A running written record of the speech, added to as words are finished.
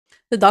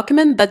The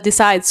document that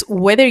decides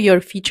whether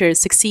your feature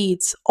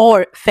succeeds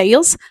or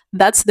fails,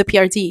 that's the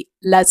PRD.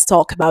 Let's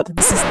talk about it.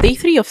 This is day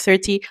 3 of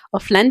 30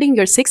 of landing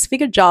your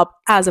 6-figure job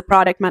as a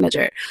product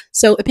manager.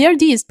 So a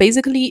PRD is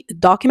basically a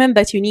document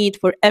that you need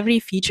for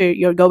every feature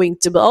you're going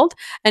to build,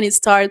 and it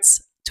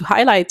starts to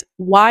highlight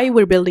why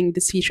we're building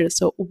this feature.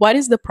 So what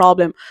is the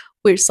problem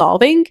we're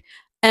solving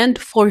and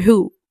for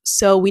who?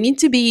 So we need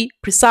to be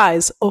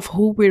precise of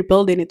who we're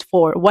building it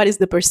for. What is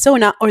the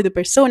persona or the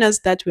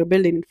personas that we're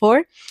building it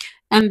for?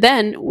 And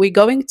then we're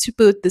going to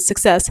put the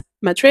success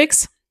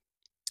metrics,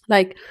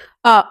 like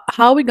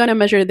how we're going to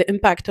measure the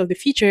impact of the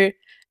feature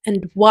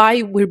and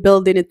why we're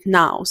building it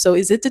now. So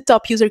is it a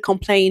top user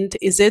complaint?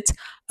 Is it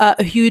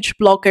a huge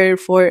blocker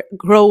for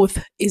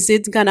growth? Is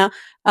it going to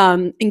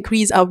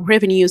increase our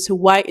revenue? So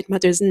why it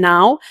matters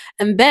now?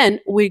 And then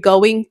we're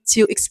going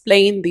to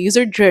explain the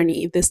user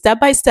journey, the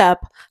step-by-step,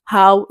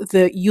 how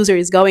the user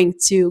is going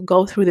to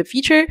go through the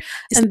feature.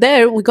 And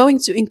there we're going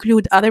to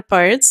include other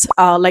parts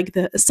like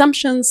the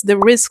assumptions, the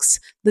risks,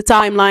 the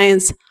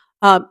timelines.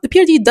 The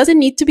PRD doesn't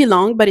need to be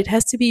long, but it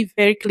has to be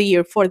very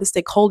clear for the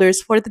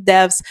stakeholders, for the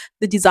devs,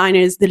 the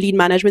designers, the lead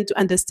management to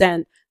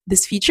understand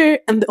this feature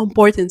and the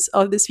importance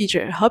of this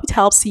feature. I hope it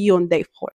helps you on day 4.